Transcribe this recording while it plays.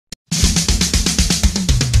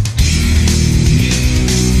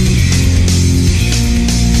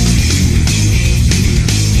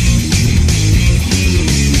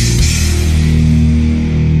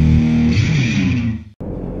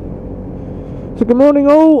So good morning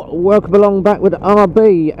all, welcome along back with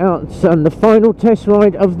RB out on the final test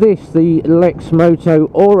ride of this, the Lexmoto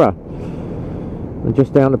Aura. I'm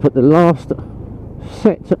just down to put the last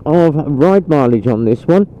set of ride mileage on this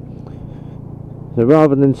one. So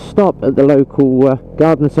rather than stop at the local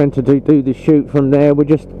garden centre to do the shoot from there, we're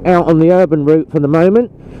just out on the urban route for the moment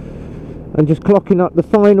and just clocking up the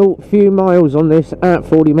final few miles on this at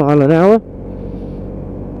 40 mile an hour.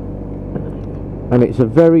 And it's a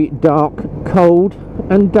very dark, cold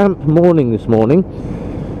and damp morning this morning,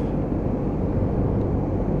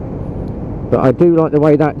 but I do like the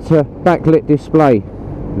way that backlit display,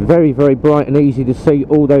 very bright and easy to see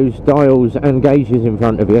all those dials and gauges in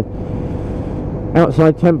front of you.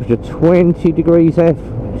 Outside temperature 20 degrees F,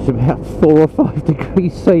 it's about 4 or 5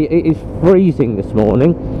 degrees C. It is freezing this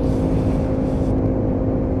morning,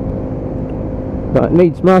 but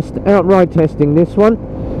needs must out ride testing this one.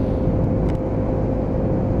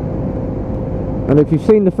 And if you've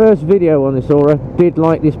seen the first video on this Aura, did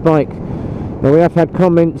like this bike. Now we have had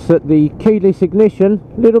comments that the keyless ignition,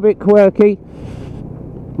 a little bit quirky.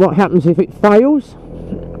 What happens if it fails?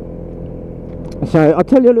 So I'll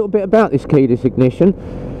tell you a little bit about this keyless ignition.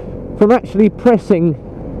 From actually pressing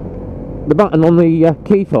the button on the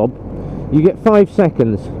key fob, you get 5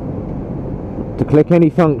 seconds to click any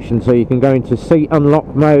function. So you can go into seat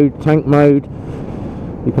unlock mode, tank mode,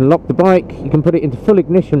 you can lock the bike, you can put it into full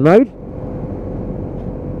ignition mode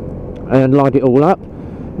and light it all up.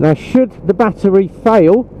 Now should the battery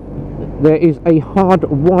fail, there is a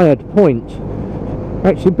hard-wired point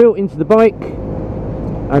actually built into the bike,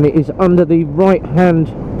 and it is under the right hand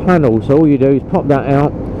panel. So all you do is pop that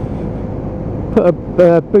out, put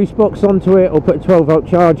a boost box onto it, or put a 12 volt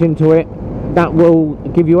charge into it. That will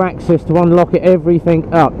give you access to unlock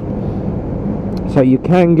everything up, so you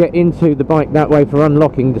can get into the bike that way for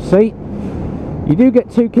unlocking the seat. You do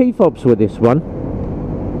get 2 key fobs with this one,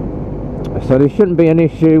 so there shouldn't be an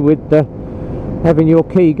issue with having your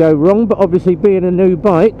key go wrong. But obviously, being a new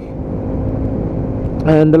bike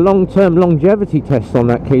and the long-term longevity test on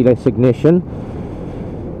that keyless ignition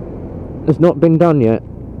has not been done yet,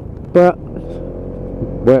 but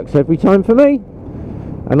works every time for me.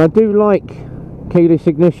 And I do like keyless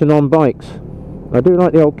ignition on bikes. I do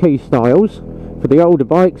like the old key styles for the older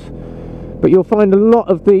bikes, but you'll find a lot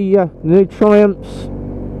of the new Triumphs,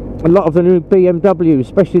 a lot of the new BMWs,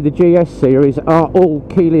 especially the GS series, are all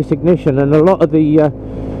keyless ignition, and a lot of the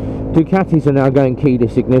Ducatis are now going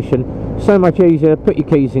keyless ignition. So much easier. Put your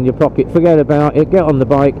keys in your pocket, forget about it, get on the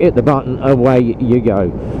bike, hit the button, away you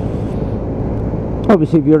go.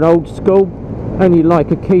 Obviously if you're an old school and you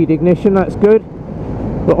like a keyed ignition, that's good,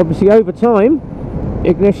 but obviously over time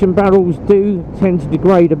ignition barrels do tend to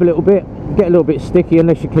degrade a little bit, get a little bit sticky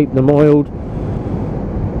unless you keep them oiled,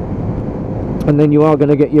 and then you are going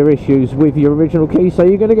to get your issues with your original key. So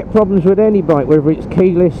you're going to get problems with any bike, whether it's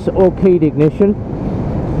keyless or keyed ignition.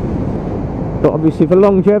 But obviously for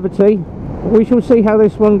longevity, we shall see how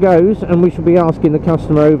this one goes, and we shall be asking the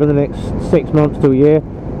customer over the next 6 months to a year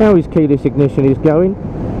how his keyless ignition is going.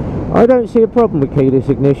 I don't see a problem with keyless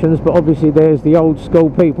ignitions, but obviously there's the old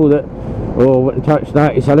school people that, oh, wouldn't touch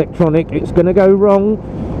that, it's electronic, it's going to go wrong.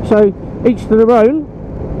 So each to their own,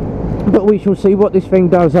 but we shall see what this thing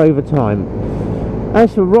does over time.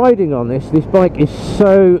 As for riding on this bike is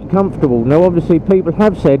so comfortable. Now obviously people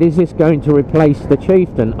have said, is this going to replace the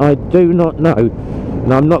Chieftain? I do not know,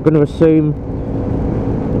 and I'm not going to assume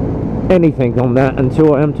anything on that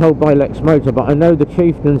until I am told by Lexmoto, but I know the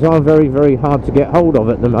Chieftains are very hard to get hold of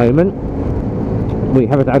at the moment. We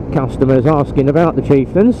have had customers asking about the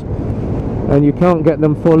Chieftains, and you can't get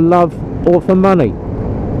them for love or for money.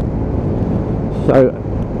 So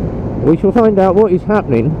we shall find out what is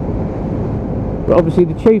happening. But obviously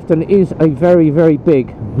the Chieftain is a very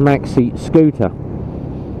big maxi scooter,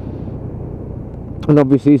 and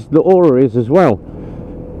obviously the Aura is as well.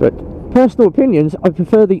 But personal opinions, I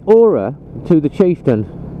prefer the Aura to the Chieftain.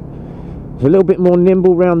 It's a little bit more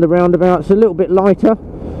nimble round the roundabouts, a little bit lighter,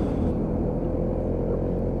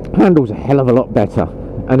 handles a hell of a lot better,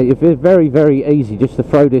 and it's very easy just to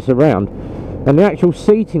throw this around. And the actual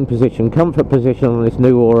seating position, comfort position on this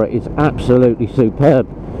new Aura is absolutely superb.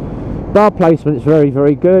 Bar placement is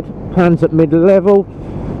very good, hands at middle level,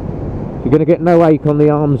 you're going to get no ache on the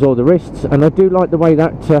arms or the wrists. And I do like the way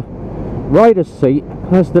that rider's seat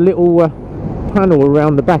has the little panel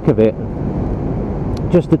around the back of it,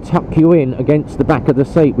 just to tuck you in against the back of the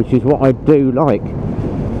seat, which is what I do like.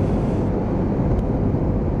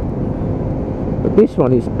 But this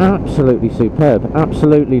one is absolutely superb,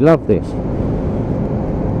 absolutely love this,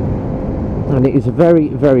 and it is a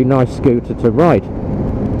very nice scooter to ride.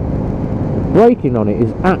 Braking on it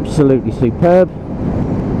is absolutely superb.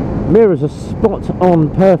 Mirrors are spot on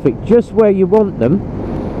perfect, just where you want them,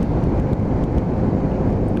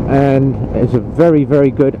 and it's a very, very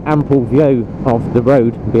good ample view of the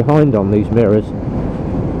road behind on these mirrors.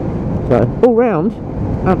 So all round,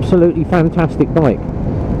 absolutely fantastic bike,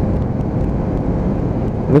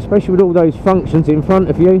 and especially with all those functions in front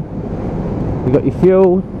of you. You've got your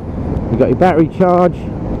fuel, you've got your battery charge,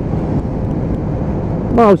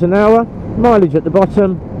 miles an hour, mileage at the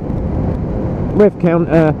bottom, rev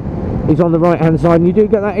counter is on the right hand side, and you do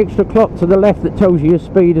get that extra clock to the left that tells you your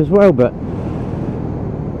speed as well, but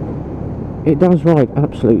it does ride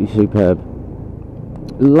absolutely superb.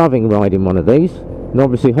 Loving riding one of these, and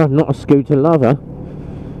obviously I'm not a scooter lover,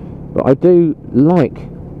 but I do like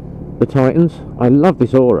the Titans. I love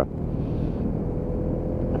this Aura.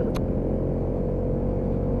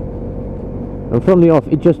 And from the off,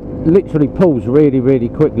 it just literally pulls really, really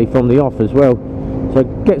quickly from the off as well. So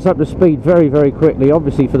it gets up to speed very, very quickly.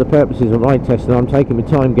 Obviously for the purposes of ride testing, I'm taking my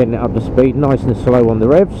time getting it up to speed, nice and slow on the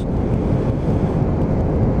revs.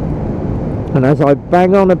 And as I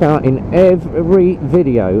bang on about in every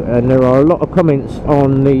video, and there are a lot of comments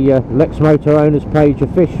on the Lexmoto owners page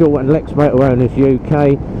official and Lexmoto owners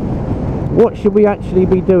UK, what should we actually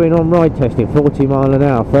be doing on ride testing? 40 mile an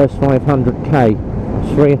hour, first 500k,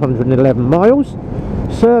 311 miles,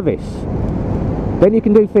 service, then you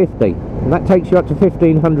can do 50, and that takes you up to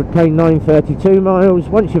 1500k, 932 miles.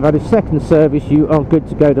 Once you've had a second service, you are good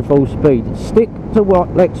to go to full speed. Stick to what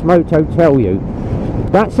Lexmoto tell you.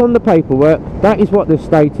 That's on the paperwork, that is what they're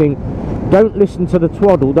stating. Don't listen to the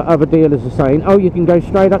twaddle that other dealers are saying, oh, you can go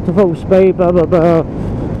straight up to full speed, blah blah blah.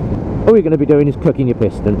 All you're going to be doing is cooking your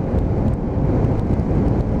piston.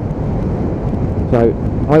 So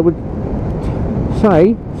I would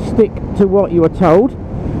say stick to what you are told.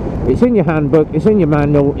 It's in your handbook, it's in your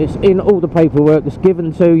manual, it's in all the paperwork that's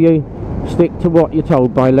given to you. Stick to what you're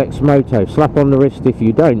told by Lexmoto. Slap on the wrist if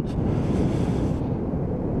you don't.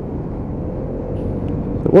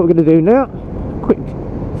 So what we're going to do now, quick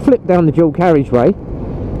flip down the dual carriageway.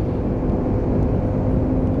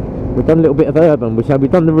 We've done a little bit of urban, so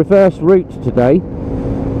we've done the reverse route today.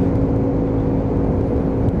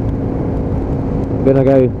 We're going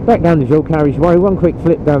to go back down the dual carriageway, one quick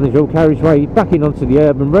flip down the dual carriageway, back in onto the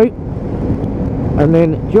urban route, and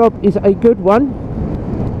then job is a good one.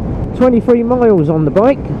 23 miles on the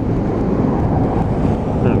bike,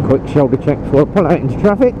 and a quick shoulder check before I pull out into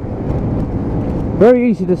traffic.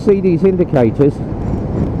 Very easy to see these indicators.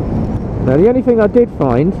 Now the only thing I did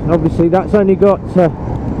find, obviously that's only got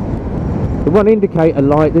the one indicator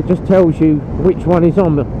light that just tells you which one is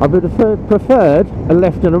on. I would have preferred a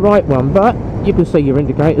left and a right one, but you can see your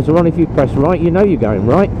indicators are on. If you press right, you know you're going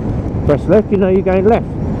right. Press left, you know you're going left.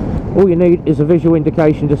 All you need is a visual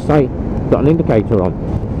indication to say got an indicator on.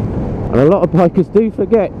 And a lot of bikers do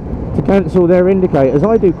forget to cancel their indicators.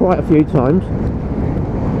 I do quite a few times.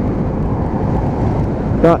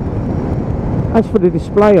 But as for the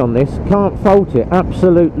display on this, can't fault it,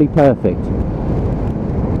 absolutely perfect.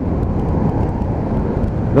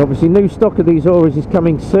 And obviously new stock of these Auras is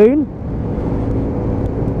coming soon,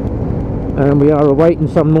 and we are awaiting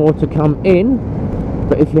some more to come in.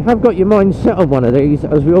 But if you have got your mind set on one of these,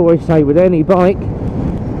 as we always say with any bike,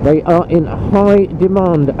 they are in high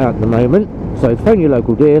demand at the moment. So phone your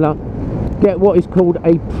local dealer, get what is called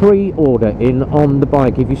a pre-order in on the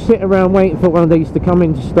bike. If you sit around waiting for one of these to come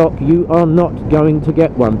into stock, you are not going to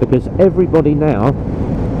get one, because everybody now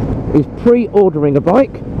is pre-ordering a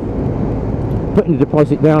bike, putting a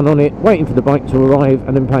deposit down on it, waiting for the bike to arrive,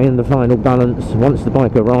 and then paying the final balance once the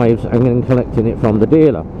bike arrives, and then collecting it from the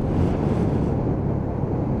dealer.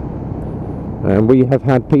 And we have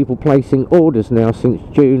had people placing orders now since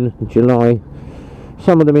June, July,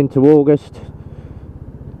 some of them into August.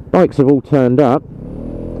 Bikes have all turned up,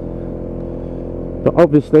 but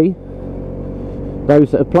obviously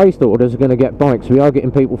those that have placed orders are going to get bikes. We are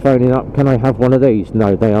getting people phoning up, can I have one of these?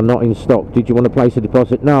 No, they are not in stock. Did you want to place a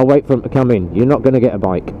deposit? No, I'll wait for them to come in. You're not going to get a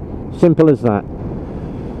bike. Simple as that.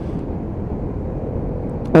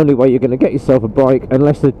 Only way you're going to get yourself a bike,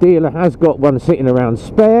 unless the dealer has got one sitting around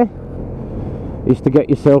spare, is to get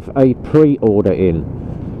yourself a pre-order in.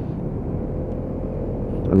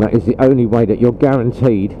 And that is the only way that you're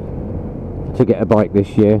guaranteed to get a bike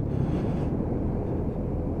this year.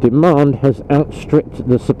 Demand has outstripped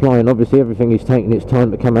the supply, and obviously everything is taking its time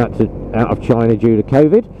to come out of China due to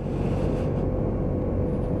COVID.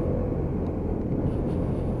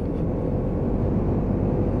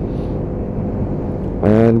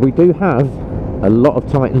 And we do have a lot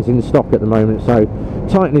of Titans in stock at the moment, so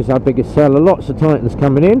Titan is our biggest seller. Lots of Titans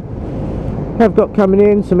coming in. Have got coming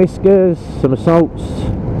in some Iskers, some Assaults.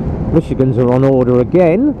 Michigans are on order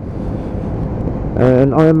again,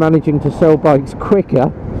 and I am managing to sell bikes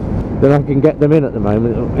quicker than I can get them in at the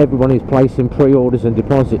moment. Everyone is placing pre-orders and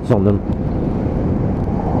deposits on them,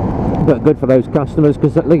 but good for those customers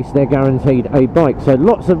because at least they're guaranteed a bike. So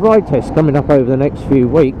lots of ride tests coming up over the next few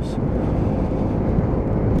weeks.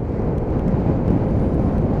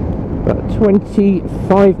 But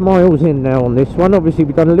 25 miles in now on this one. Obviously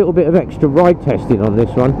we've done a little bit of extra ride testing on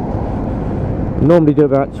this one. Normally do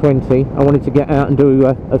about 20. I wanted to get out and do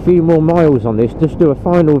a few more miles on this, just do a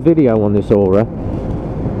final video on this Aura,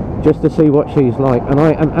 just to see what she's like, and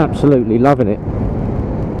I am absolutely loving it.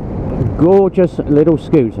 Gorgeous little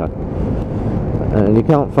scooter, and you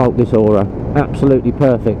can't fault this Aura. Absolutely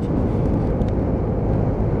perfect.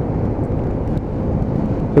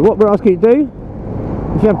 So what we're asking you to do,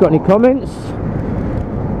 if you have got any comments,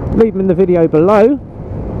 leave them in the video below.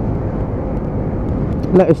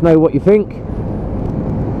 Let us know what you think.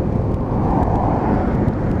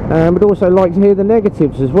 And we'd also like to hear the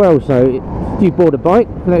negatives as well. So if you bought a bike,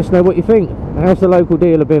 let us know what you think. How's the local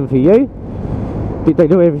dealer been for you? Did they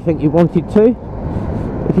do everything you wanted to?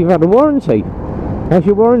 If you've had a warranty, has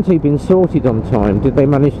your warranty been sorted on time? Did they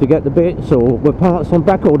manage to get the bits, or were parts on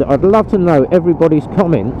back order? I'd love to know everybody's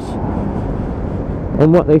comments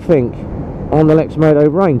on what they think on the Lexmoto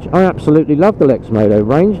range. I absolutely love the Lexmoto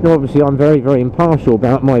range, and obviously I'm very, very impartial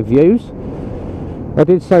about my views. I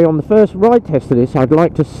did say on the first ride test of this, I'd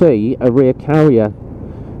like to see a rear carrier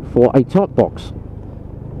for a top box.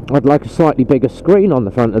 I'd like a slightly bigger screen on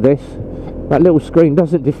the front of this. That little screen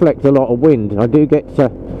doesn't deflect a lot of wind. I do get a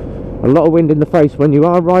lot of wind in the face when you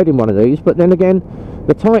are riding one of these, but then again,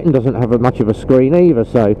 the Titan doesn't have much of a screen either,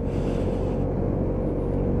 so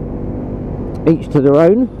each to their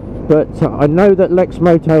own. But I know that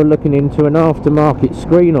Lexmoto are looking into an aftermarket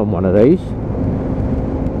screen on one of these.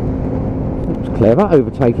 That was clever,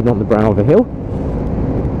 overtaking on the brow of a hill.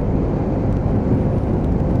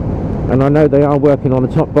 And I know they are working on a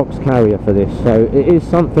top box carrier for this, so it is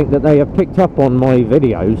something that they have picked up on my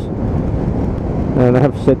videos, and they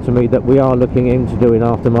have said to me that we are looking into doing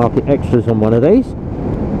aftermarket extras on one of these,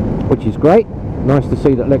 which is great. Nice to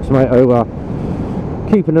see that Lexmoto are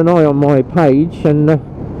keeping an eye on my page, and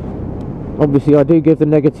obviously I do give the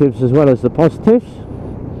negatives as well as the positives,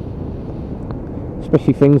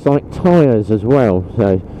 especially things like tyres as well.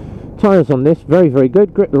 So tyres on this, very, very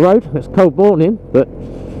good. Grip the road. It's cold morning, but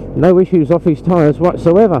no issues off these tyres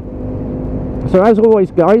whatsoever. So as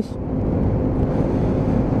always guys,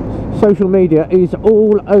 social media is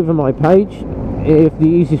all over my page. If the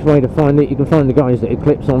easiest way to find it, you can find the guys at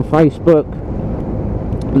Eclipse on Facebook.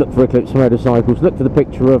 Look for Eclipse Motorcycles, look for the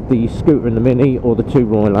picture of the scooter and the Mini, or the two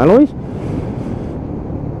Royal Alloys,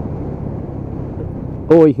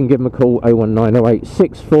 or you can give them a call, 01908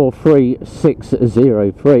 643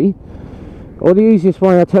 603. Or the easiest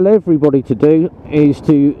way I tell everybody to do is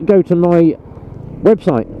to go to my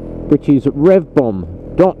website, which is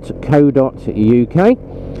revbomb.co.uk.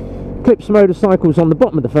 Eclipse Motorcycles on the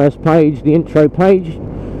bottom of the first page, the intro page.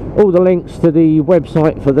 All the links to the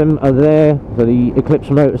website for them are there, for the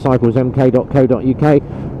Eclipse Motorcycles, mk.co.uk.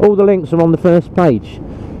 All the links are on the first page.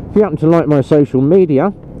 If you happen to like my social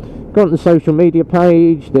media, go on the social media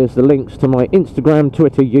page. There's the links to my Instagram,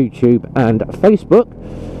 Twitter, YouTube and Facebook.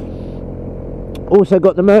 Also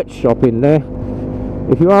got the merch shop in there.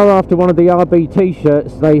 If you are after one of the RB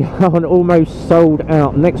t-shirts, they are almost sold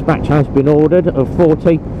out. Next batch has been ordered of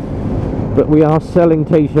 40, but we are selling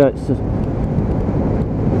t-shirts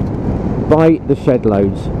by the shed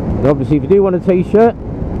loads. And obviously if you do want a t-shirt,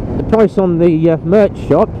 the price on the merch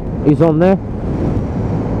shop is on there,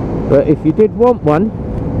 but if you did want one,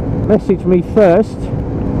 message me first.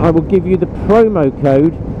 I will give you the promo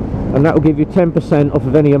code, and that will give you 10% off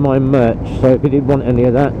of any of my merch. So if you did want any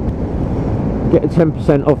of that, get a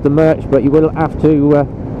 10% off the merch, but you will have to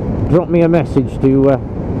drop me a message to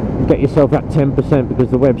get yourself that 10%, because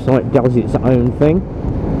the website does its own thing.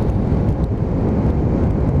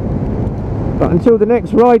 But until the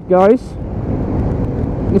next ride guys,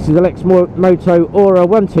 this is the Lexmoto Aura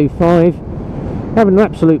 125, having an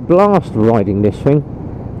absolute blast riding this thing.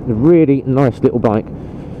 A really nice little bike.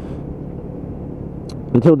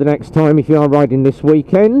 Until the next time, if you are riding this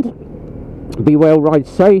weekend, be well, ride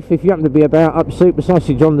safe. If you happen to be about up Super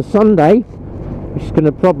Sausage on the Sunday, which is going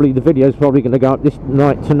to probably, the video is probably going to go up this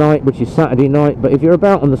night tonight, which is Saturday night, but if you're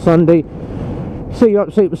about on the Sunday, see you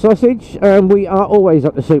up Super Sausage. We are always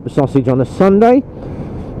up the Super Sausage on a Sunday.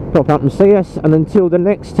 Pop up and see us, and until the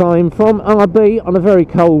next time, from RB on a very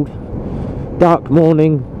cold, dark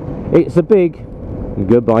morning, it's a big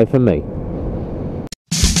goodbye for me.